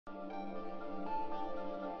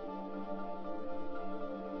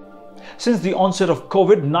Since the onset of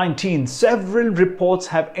COVID-19, several reports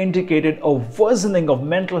have indicated a worsening of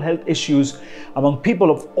mental health issues among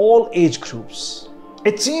people of all age groups.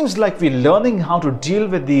 It seems like we're learning how to deal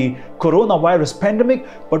with the coronavirus pandemic,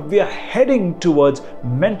 but we are heading towards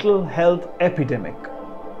mental health epidemic.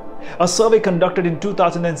 A survey conducted in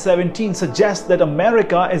 2017 suggests that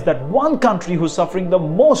America is that one country who's suffering the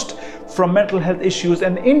most from mental health issues,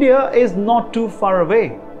 and India is not too far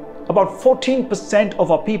away. About 14%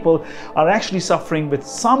 of our people are actually suffering with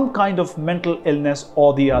some kind of mental illness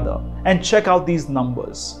or the other. And check out these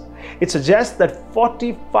numbers. It suggests that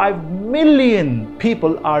 45 million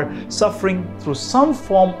people are suffering through some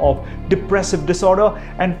form of depressive disorder,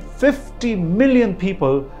 and 50 million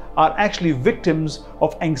people are actually victims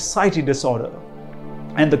of anxiety disorder.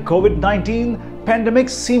 And the COVID-19 pandemic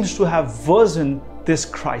seems to have worsened this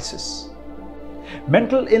crisis.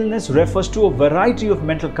 Mental illness refers to a variety of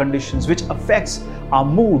mental conditions which affects our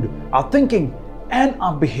mood, our thinking, and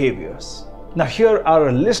our behaviors. Now here are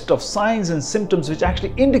a list of signs and symptoms which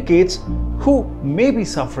actually indicates who may be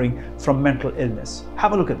suffering from mental illness.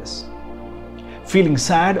 Have a look at this. Feeling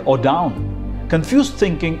sad or down, confused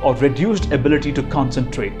thinking or reduced ability to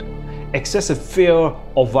concentrate, excessive fear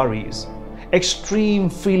or worries, extreme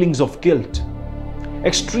feelings of guilt,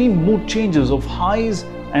 extreme mood changes of highs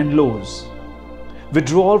and lows,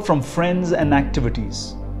 withdrawal from friends and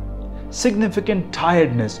activities, significant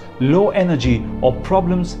tiredness, low energy or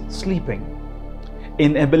problems sleeping,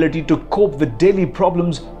 inability to cope with daily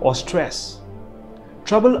problems or stress,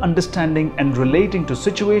 trouble understanding and relating to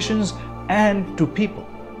situations and to people,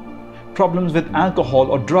 problems with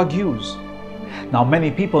alcohol or drug use. Now, many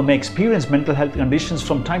people may experience mental health conditions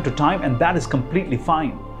from time to time, and that is completely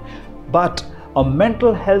fine. But a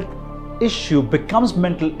mental health issue becomes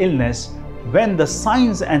mental illness when the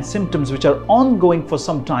signs and symptoms which are ongoing for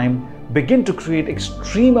some time begin to create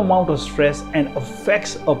extreme amount of stress and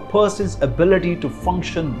affects a person's ability to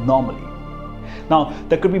function normally. Now,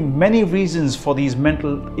 there could be many reasons for these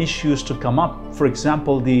mental issues to come up. For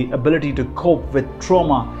example, the ability to cope with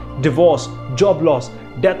trauma, divorce, job loss,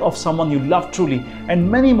 death of someone you love truly, and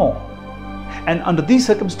many more. And under these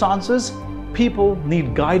circumstances, people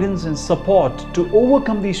need guidance and support to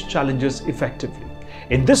overcome these challenges effectively.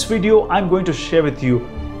 In this video, I'm going to share with you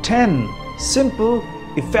 10 simple,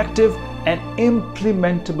 effective, and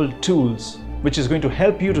implementable tools which is going to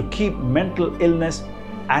help you to keep mental illness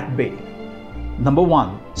at bay. Number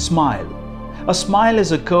 1, smile. A smile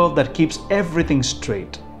is a curve that keeps everything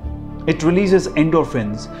straight. It releases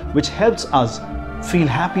endorphins, which helps us feel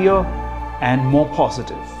happier and more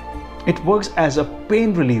positive. It works as a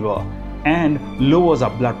pain reliever and lowers our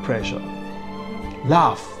blood pressure.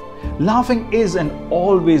 Laugh. Laughing is and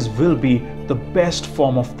always will be the best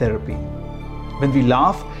form of therapy. When we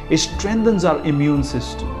laugh, it strengthens our immune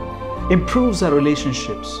system, improves our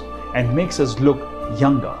relationships, and makes us look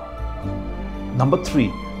younger. Number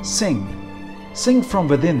 3, sing. Sing from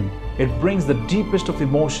within. It brings the deepest of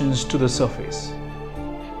emotions to the surface.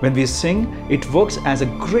 When we sing, it works as a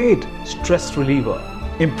great stress reliever,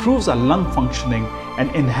 improves our lung functioning,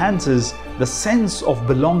 and enhances the sense of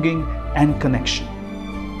belonging and connection.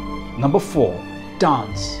 Number 4,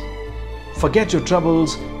 dance. Forget your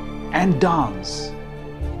troubles and dance.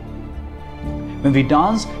 When we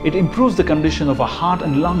dance, it improves the condition of our heart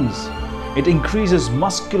and lungs. It increases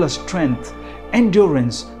muscular strength,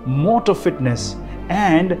 endurance, motor fitness,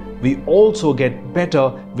 and we also get better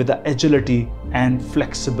with the agility and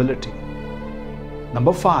flexibility.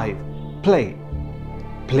 Number 5, play.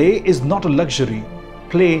 Play is not a luxury.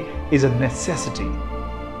 Play is a necessity.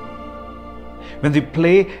 When we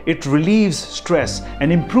play, it relieves stress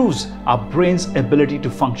and improves our brain's ability to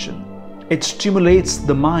function. It stimulates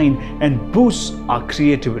the mind and boosts our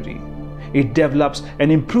creativity. It develops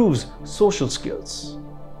and improves social skills.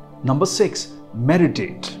 Number 6,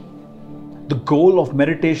 meditate. The goal of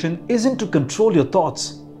meditation isn't to control your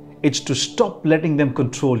thoughts, it's to stop letting them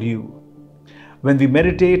control you. When we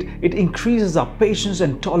meditate, it increases our patience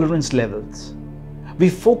and tolerance levels. We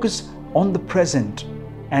focus on the present,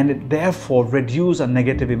 and it therefore reduces our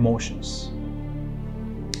negative emotions.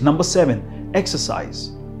 Number 7,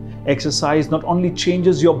 exercise. Exercise not only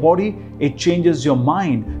changes your body, it changes your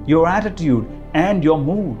mind, your attitude, and your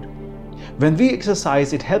mood. When we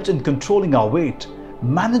exercise, it helps in controlling our weight,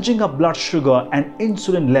 managing our blood sugar and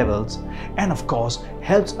insulin levels, and of course,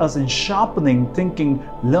 helps us in sharpening thinking,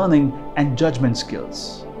 learning, and judgment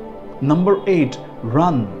skills. Number 8,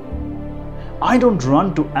 run. I don't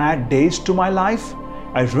run to add days to my life,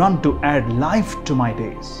 I run to add life to my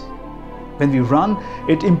days. When we run,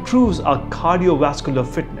 it improves our cardiovascular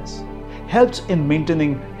fitness, helps in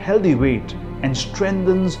maintaining healthy weight, and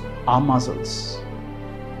strengthens our muscles.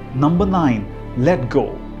 Number 9, let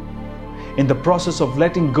go. In the process of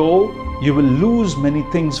letting go, you will lose many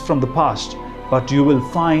things from the past, but you will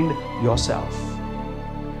find yourself.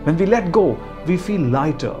 When we let go, we feel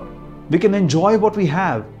lighter. We can enjoy what we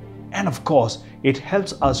have, and of course, it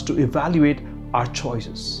helps us to evaluate our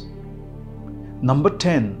choices. Number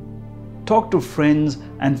 10, talk to friends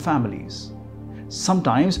and families.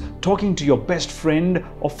 Sometimes talking to your best friend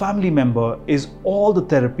or family member is all the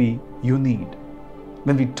therapy you need.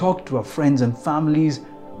 When we talk to our friends and families,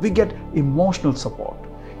 we get emotional support.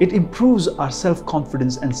 It improves our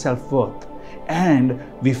self-confidence and self-worth, and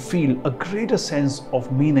we feel a greater sense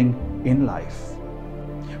of meaning in life.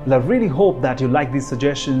 Well, I really hope that you like these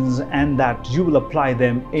suggestions and that you will apply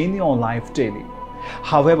them in your life daily.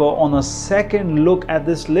 However, on a second look at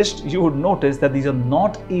this list, you would notice that these are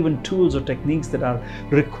not even tools or techniques that are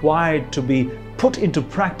required to be put into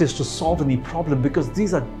practice to solve any problem, because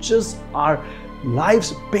these are just our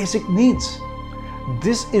life's basic needs.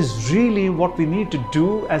 This is really what we need to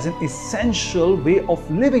do as an essential way of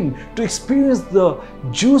living to experience the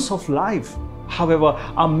juice of life. However,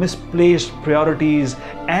 our misplaced priorities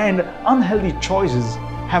and unhealthy choices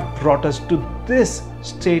have brought us to this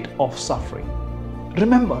state of suffering.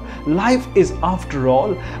 Remember, life is, after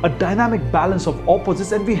all, a dynamic balance of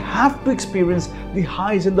opposites, and we have to experience the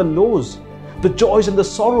highs and the lows, the joys and the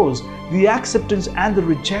sorrows, the acceptance and the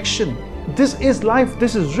rejection. This is life.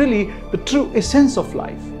 This is really the true essence of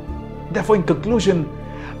life. Therefore, in conclusion,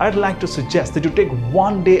 I'd like to suggest that you take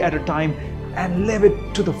one day at a time and live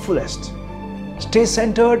it to the fullest. Stay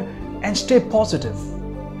centered and stay positive.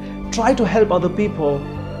 Try to help other people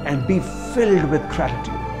and be filled with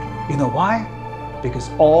gratitude. You know why?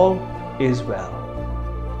 Because all is well.